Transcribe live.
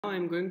Now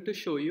I'm going to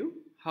show you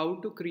how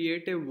to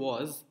create a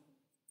vase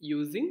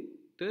using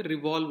the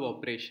revolve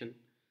operation.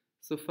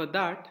 So for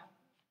that,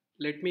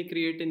 let me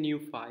create a new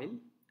file,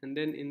 and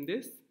then in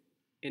this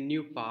a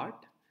new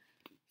part.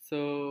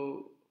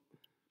 So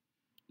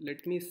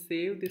let me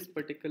save this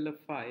particular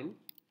file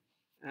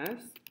as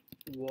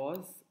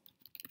vase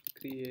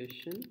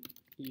creation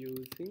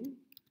using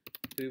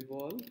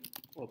revolve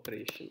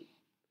operation.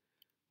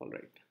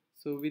 Alright,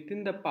 so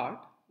within the part,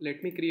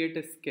 let me create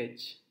a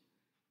sketch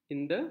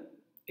in the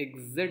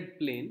XZ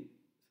plane.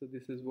 So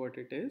this is what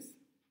it is.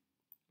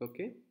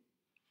 Okay.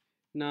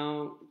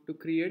 Now to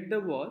create the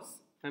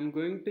vase, I'm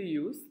going to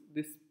use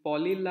this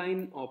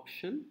polyline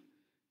option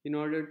in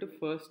order to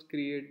first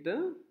create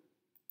the,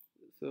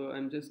 so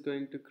I'm just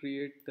going to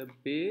create the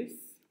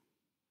base,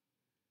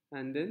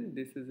 and then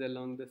this is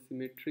along the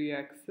symmetry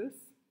axis,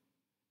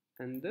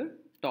 and the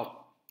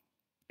top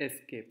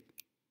escape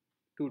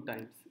 2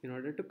 times in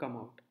order to come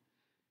out.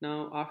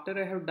 Now after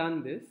I have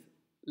done this,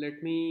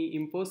 let me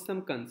impose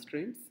some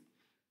constraints.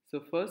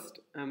 So first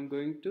I'm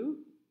going to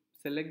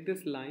select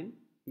this line,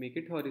 make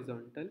it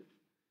horizontal,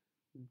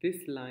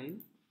 this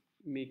line,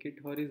 make it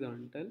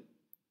horizontal,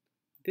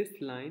 this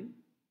line,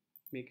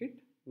 make it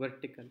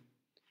vertical.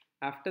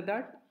 After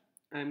that,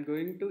 I'm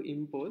going to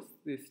impose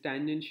this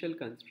tangential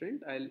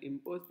constraint. I'll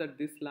impose that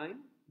this line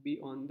be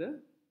on the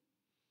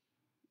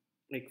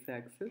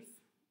x-axis,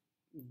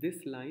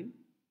 this line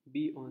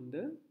be on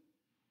the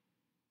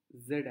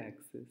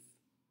z-axis,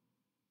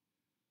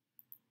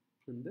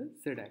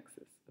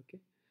 okay.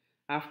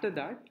 After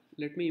that,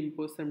 let me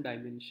impose some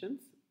dimensions.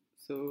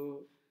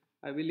 So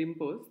I will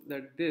impose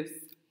that this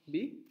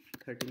be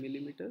 30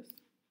 millimeters,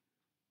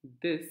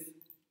 this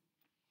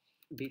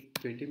be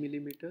 20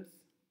 millimeters,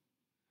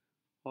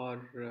 or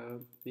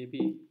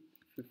maybe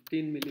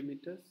 15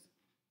 millimeters.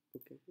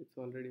 Okay, it's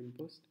already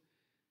imposed.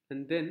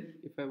 And then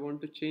if I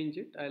want to change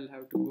it, I'll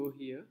have to go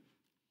here.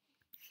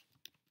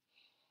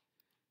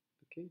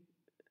 Okay,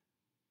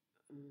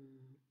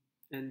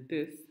 and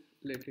this,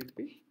 let it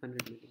be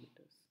 100 millimeters.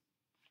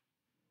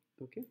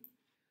 Okay,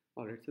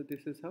 alright, so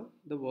this is how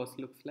the vase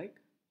looks like.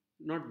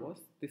 Not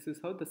vase, this is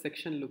how the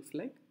section looks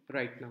like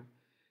right now.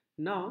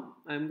 Now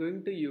I'm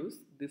going to use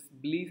this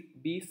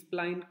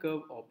B-spline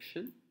curve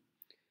option,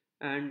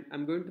 and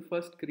I'm going to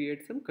first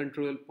create some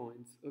control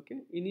points.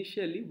 Okay,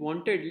 initially,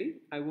 wantedly,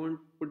 I won't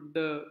put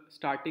the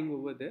starting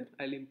over there.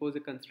 I'll impose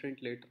a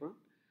constraint later on.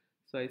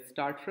 So I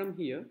start from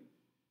here,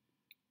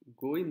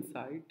 go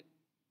inside,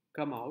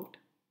 come out.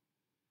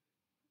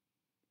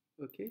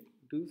 Okay,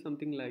 do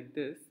something like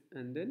this,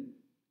 and then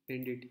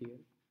end it here,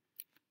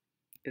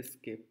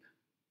 escape.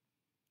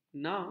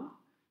 Now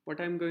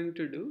what I'm going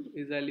to do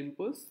is I'll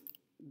impose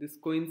this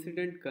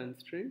coincident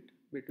constraint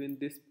between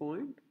this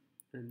point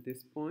and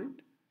this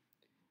point,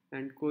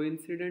 and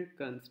coincident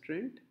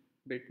constraint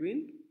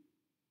between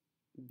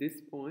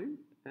this point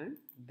and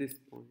this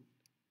point,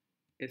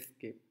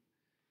 escape,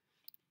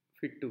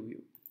 fit to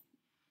view.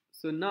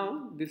 So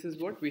now this is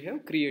what we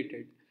have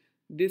created.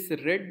 This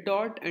red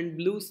dot and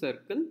blue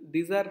circle,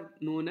 these are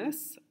known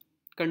as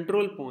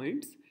control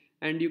points,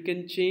 and you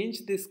can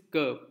change this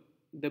curve,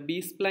 the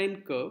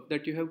B-spline curve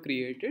that you have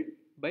created,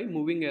 by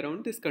moving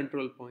around these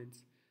control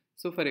points.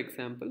 So for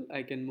example,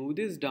 I can move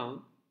this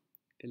down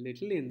a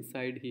little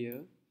inside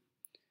here,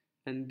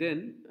 and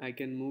then I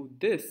can move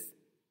this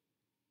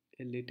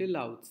a little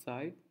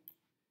outside,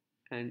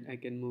 and I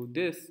can move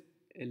this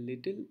a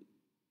little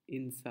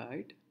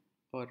inside,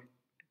 or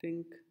I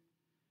think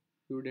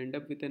you would end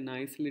up with a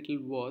nice little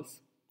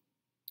vase.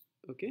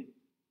 Okay,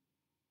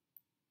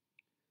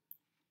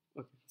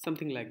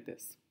 something like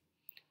this.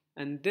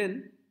 And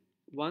then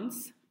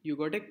once you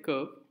got a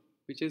curve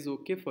which is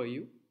okay for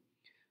you,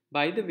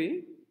 by the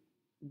way,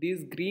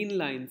 these green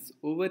lines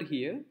over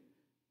here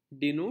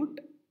denote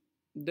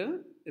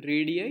the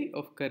radii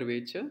of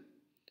curvature.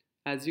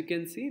 As you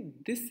can see,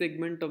 this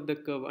segment of the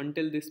curve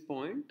until this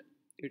point,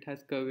 it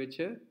has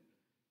curvature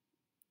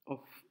of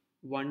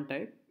one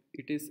type.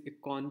 It is a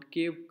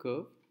concave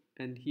curve,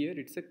 and here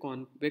it's a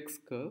convex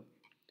curve,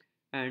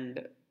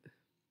 and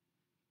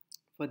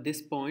for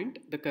this point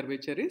the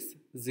curvature is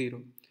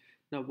 0.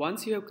 Now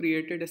once you have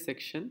created a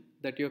section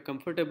that you are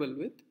comfortable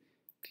with,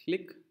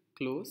 click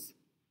close,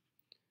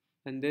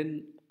 and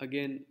then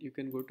again you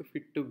can go to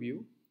fit to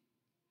view,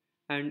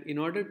 and in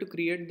order to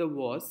create the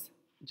vase,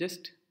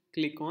 just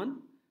click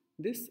on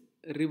this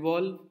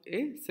revolve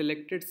a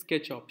selected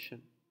sketch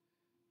option.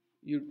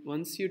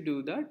 Once you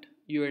do that,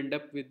 you end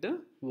up with the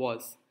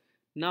vase.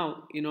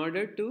 Now in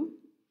order to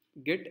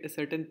get a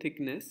certain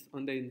thickness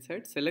on the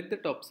inside, select the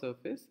top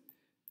surface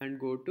and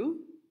go to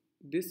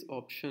this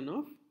option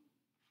of,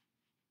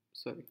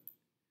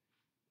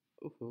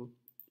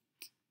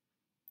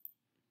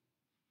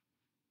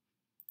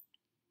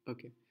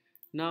 okay.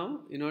 Now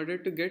in order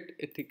to get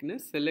a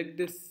thickness, select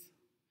this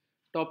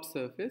top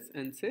surface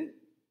and say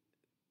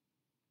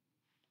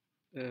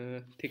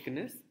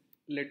thickness.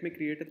 Let me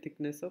create a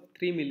thickness of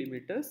 3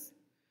 millimeters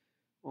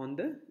on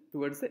the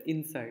towards the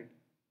inside.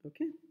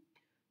 Okay,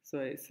 so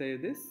I say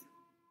this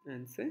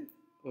and say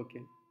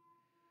okay.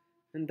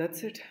 And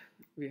that's it.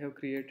 We have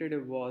created a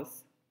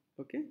vase,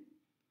 okay,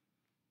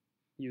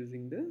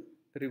 using the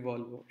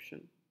revolve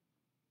option.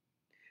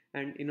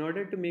 And in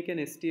order to make an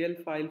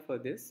Stl file for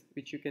this,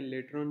 which you can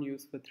later on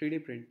use for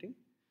 3D printing,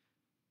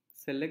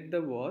 select the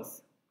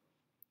vase,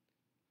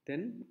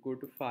 then go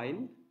to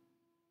File,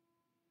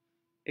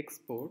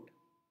 Export,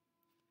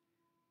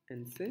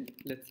 and say,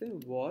 let's say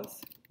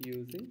vase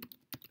using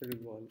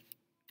revolve,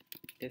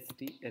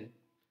 STL,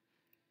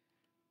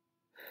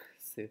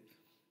 save.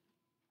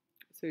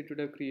 So it would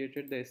have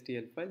created the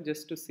STL file.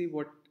 Just to see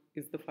what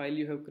is the file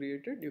you have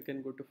created, you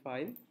can go to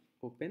File,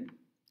 Open.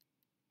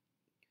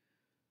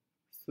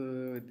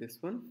 So this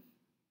one,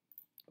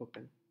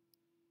 open.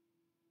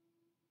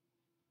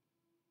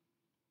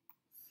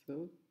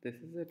 So this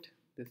is it.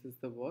 This is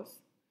the vase.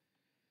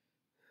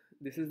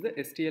 This is the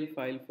STL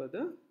file for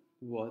the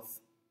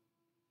vase.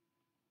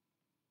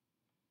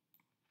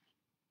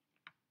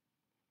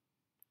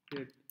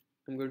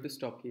 I'm going to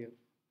stop here.